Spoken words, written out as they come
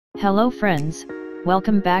Hello friends,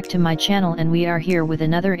 welcome back to my channel and we are here with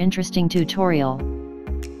another interesting tutorial.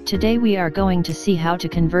 Today we are going to see how to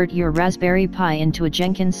convert your Raspberry Pi into a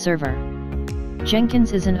Jenkins server.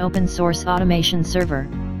 Jenkins is an open source automation server.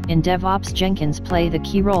 In DevOps, Jenkins play the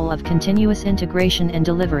key role of continuous integration and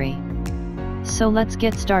delivery. So let's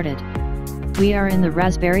get started. We are in the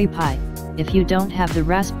Raspberry Pi. If you don't have the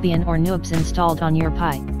Raspbian or Noobs installed on your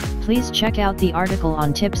Pi, please check out the article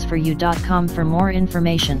on tipsforyou.com for more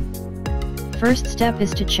information. First step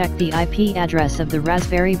is to check the IP address of the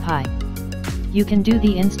Raspberry Pi. You can do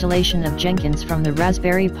the installation of Jenkins from the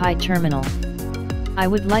Raspberry Pi terminal. I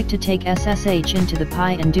would like to take SSH into the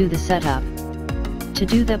Pi and do the setup. To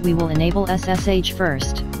do that, we will enable SSH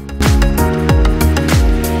first.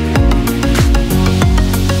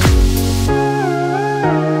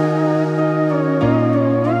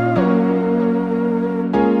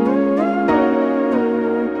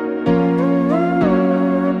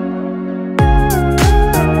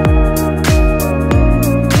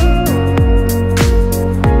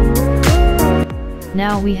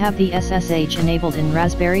 Now we have the SSH enabled in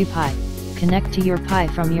Raspberry Pi. Connect to your Pi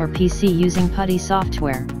from your PC using PuTTY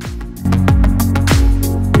software.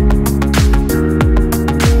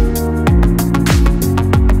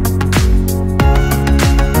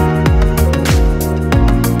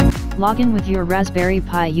 Log in with your Raspberry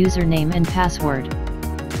Pi username and password.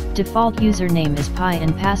 Default username is Pi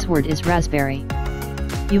and password is Raspberry.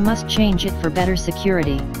 You must change it for better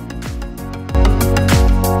security.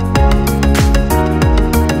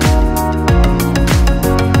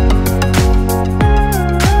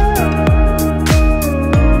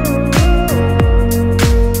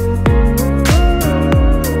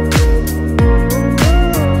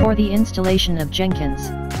 For the installation of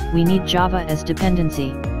Jenkins, we need Java as dependency.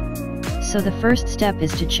 So the first step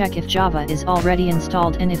is to check if Java is already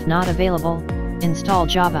installed, and if not available, install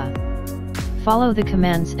Java. Follow the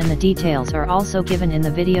commands and the details are also given in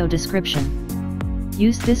the video description.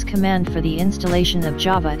 Use this command for the installation of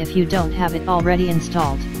Java if you don't have it already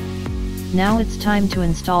installed. Now it's time to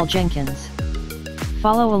install Jenkins.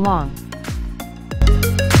 Follow along.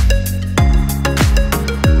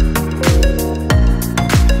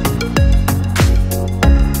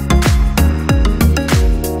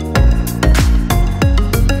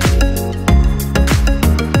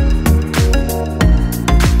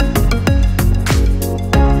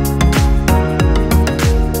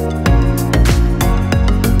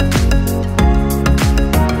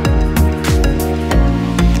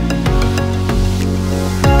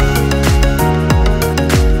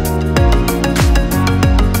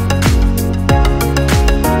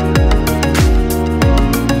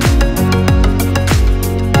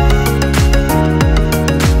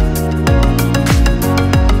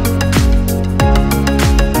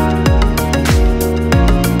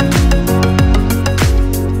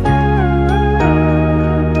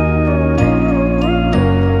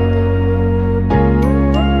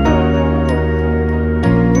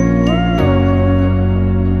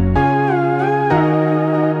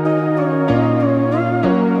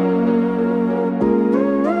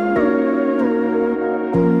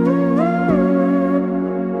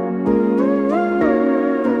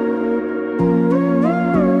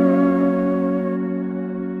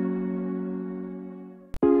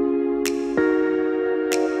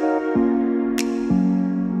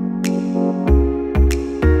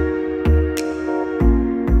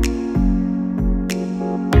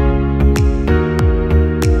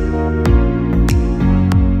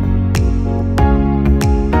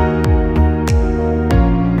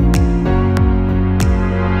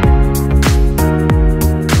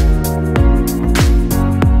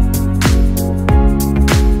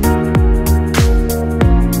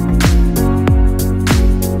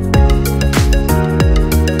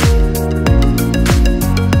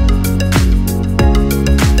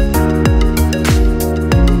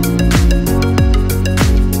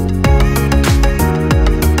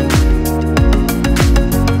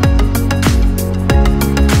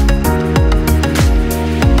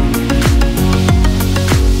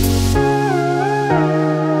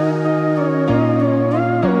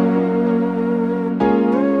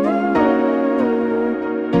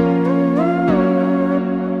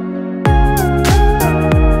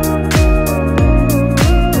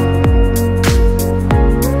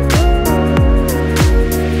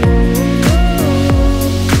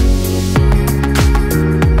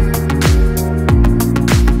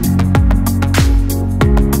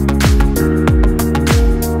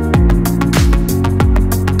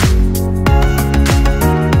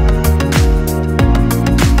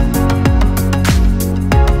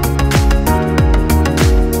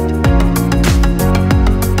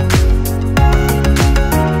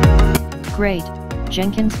 Great,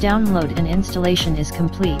 Jenkins download and installation is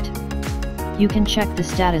complete. You can check the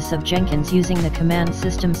status of Jenkins using the command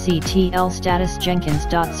systemctl status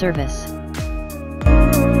jenkins.service.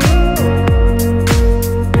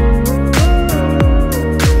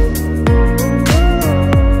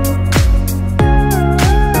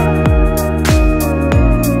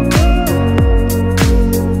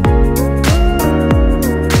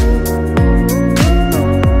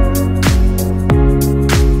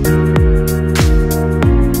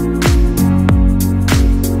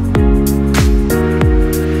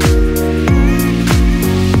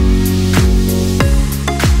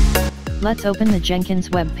 Let's open the Jenkins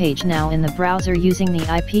web page now in the browser using the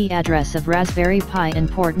IP address of Raspberry Pi and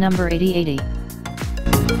port number 8080.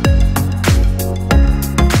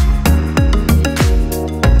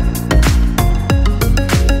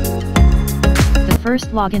 The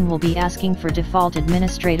first login will be asking for default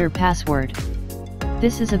administrator password.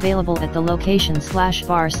 This is available at the location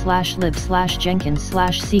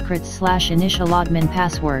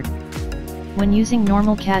 /var/lib/jenkins/secrets/initialAdminPassword. When using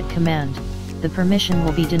normal cat command, the permission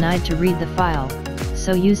will be denied to read the file,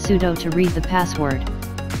 so use sudo to read the password.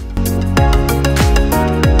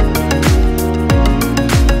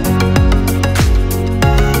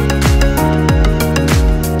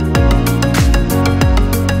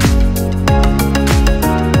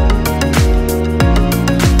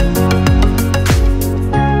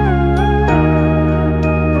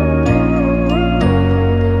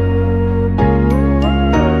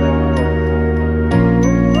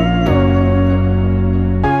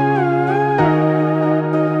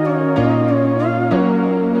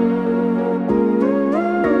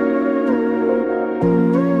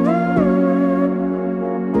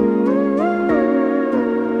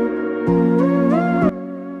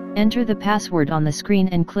 Enter the password on the screen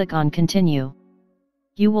and click on Continue.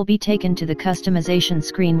 You will be taken to the customization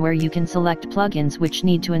screen where you can select plugins which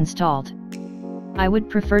need to installed. I would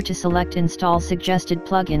prefer to select Install Suggested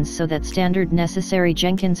Plugins so that standard necessary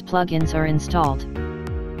Jenkins plugins are installed.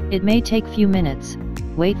 It may take few minutes,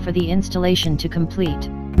 wait for the installation to complete.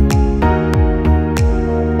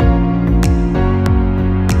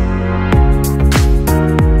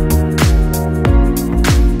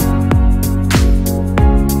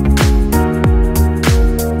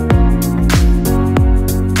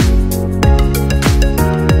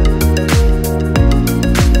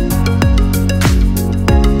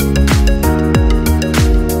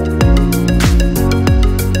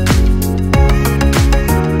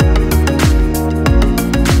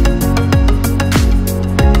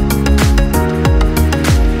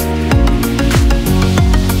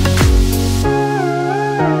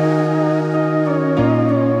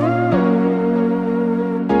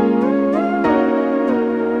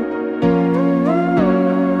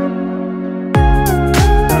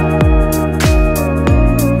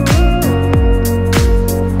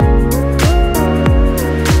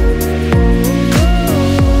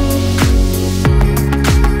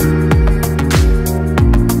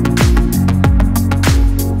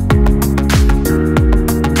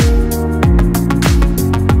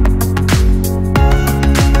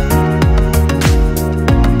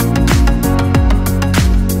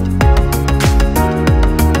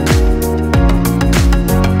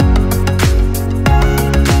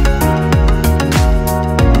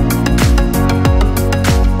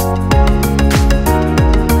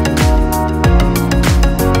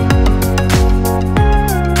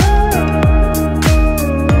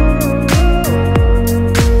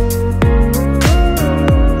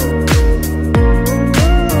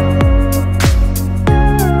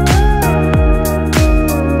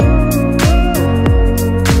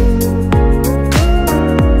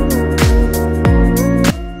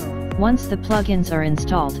 Once the plugins are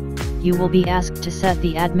installed, you will be asked to set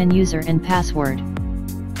the admin user and password.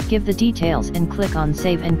 Give the details and click on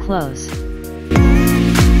Save and Close.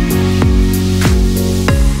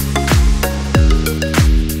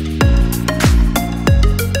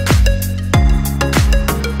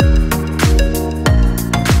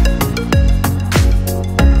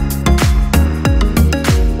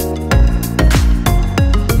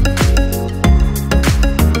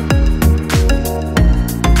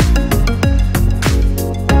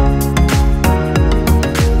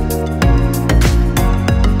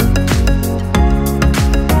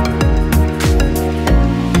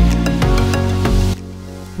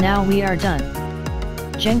 Now we are done.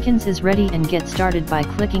 Jenkins is ready, and get started by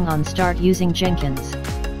clicking on Start using Jenkins.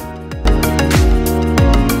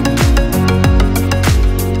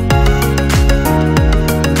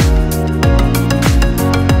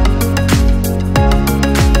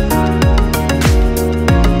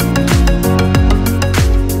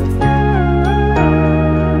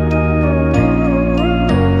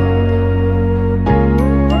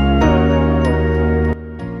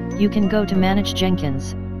 You can go to Manage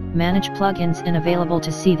Jenkins, Manage Plugins and available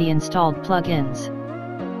to see the installed plugins.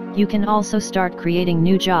 You can also start creating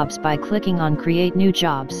new jobs by clicking on Create New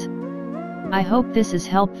Jobs. I hope this is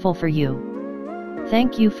helpful for you.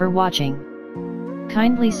 Thank you for watching.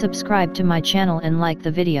 Kindly subscribe to my channel and like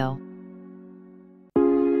the video.